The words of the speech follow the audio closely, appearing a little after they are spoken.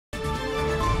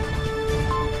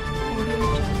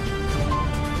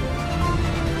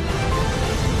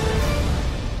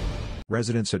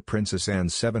Residents at Princess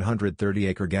Anne's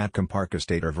 730-acre Gatcombe Park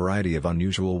estate are a variety of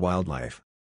unusual wildlife.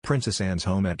 Princess Anne's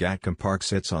home at Gatcombe Park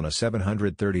sits on a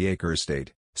 730-acre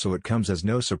estate, so it comes as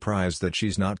no surprise that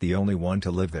she's not the only one to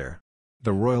live there.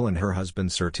 The royal and her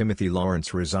husband Sir Timothy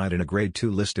Lawrence reside in a Grade 2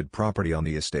 listed property on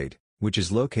the estate, which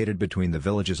is located between the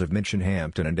villages of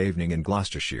Minchinhampton and Avening in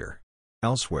Gloucestershire.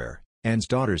 Elsewhere, Anne's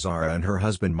daughter Zara and her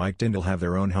husband Mike Dindal have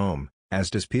their own home, as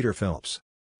does Peter Phillips.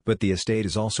 But the estate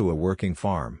is also a working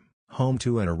farm, home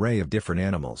to an array of different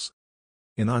animals.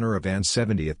 In honor of Anne's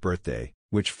 70th birthday,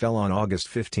 which fell on August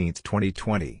 15,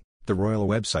 2020, the royal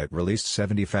website released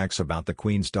 70 facts about the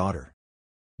Queen's daughter.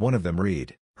 One of them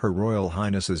read, Her Royal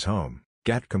Highness's home,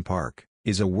 Gatcombe Park,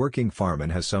 is a working farm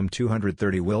and has some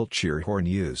 230 Wiltshire horn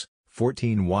ewes,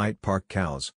 14 White Park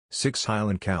cows, 6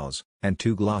 Highland cows, and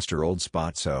 2 Gloucester Old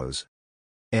Spot sows.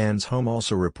 Anne's home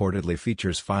also reportedly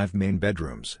features 5 main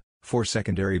bedrooms, 4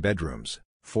 secondary bedrooms,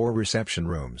 4 reception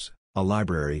rooms, a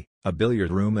library, a billiard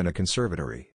room and a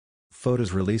conservatory.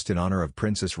 Photos released in honor of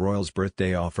Princess Royal's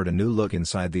birthday offered a new look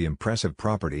inside the impressive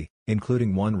property,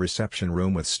 including one reception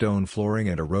room with stone flooring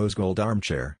and a rose gold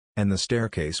armchair, and the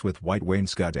staircase with white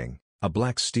wainscoting, a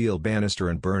black steel banister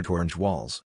and burnt orange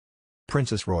walls.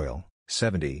 Princess Royal,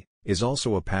 70, is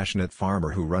also a passionate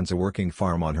farmer who runs a working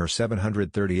farm on her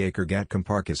 730-acre Gatcombe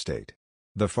Park estate.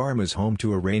 The farm is home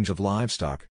to a range of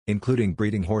livestock, including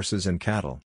breeding horses and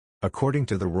cattle. According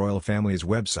to the royal family's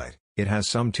website, it has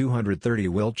some 230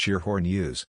 Wiltshire horn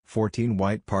ewes, 14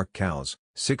 White Park cows,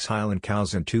 6 Highland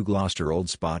cows and 2 Gloucester Old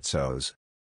Spot sows.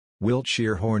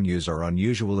 Wiltshire horn ewes are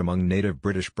unusual among native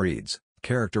British breeds,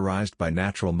 characterised by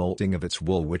natural molting of its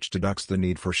wool which deducts the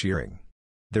need for shearing.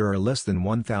 There are less than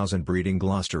 1,000 breeding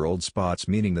Gloucester Old Spots,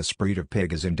 meaning this breed of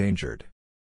pig is endangered.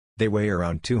 They weigh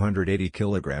around 280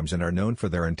 kilograms and are known for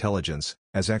their intelligence,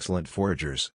 as excellent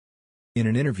foragers. In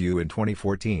an interview in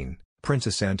 2014,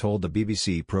 Princess Anne told the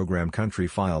BBC programme Country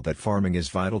File that farming is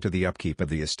vital to the upkeep of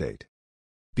the estate.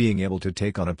 Being able to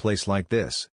take on a place like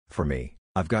this, for me,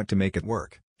 I've got to make it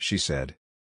work, she said.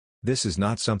 This is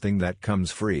not something that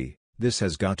comes free, this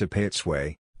has got to pay its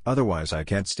way, otherwise I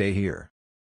can't stay here.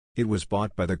 It was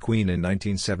bought by the Queen in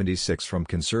 1976 from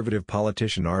Conservative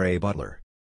politician R.A. Butler.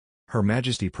 Her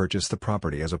Majesty purchased the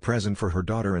property as a present for her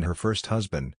daughter and her first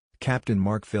husband, Captain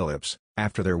Mark Phillips,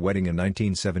 after their wedding in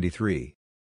 1973.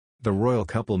 The royal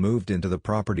couple moved into the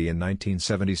property in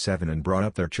 1977 and brought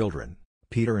up their children,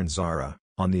 Peter and Zara,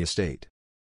 on the estate.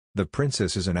 The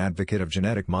princess is an advocate of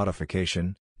genetic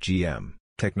modification, GM,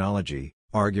 technology,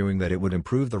 arguing that it would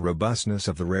improve the robustness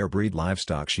of the rare breed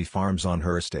livestock she farms on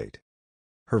her estate.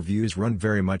 Her views run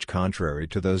very much contrary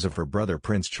to those of her brother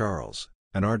Prince Charles,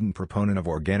 an ardent proponent of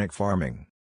organic farming.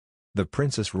 The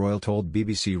Princess Royal told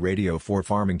BBC Radio 4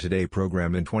 Farming Today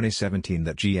programme in 2017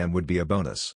 that GM would be a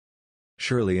bonus.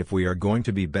 Surely if we are going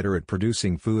to be better at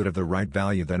producing food of the right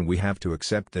value, then we have to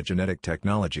accept that genetic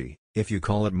technology, if you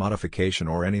call it modification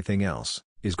or anything else,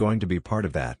 is going to be part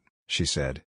of that, she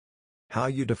said. How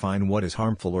you define what is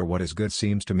harmful or what is good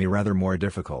seems to me rather more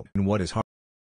difficult. And what is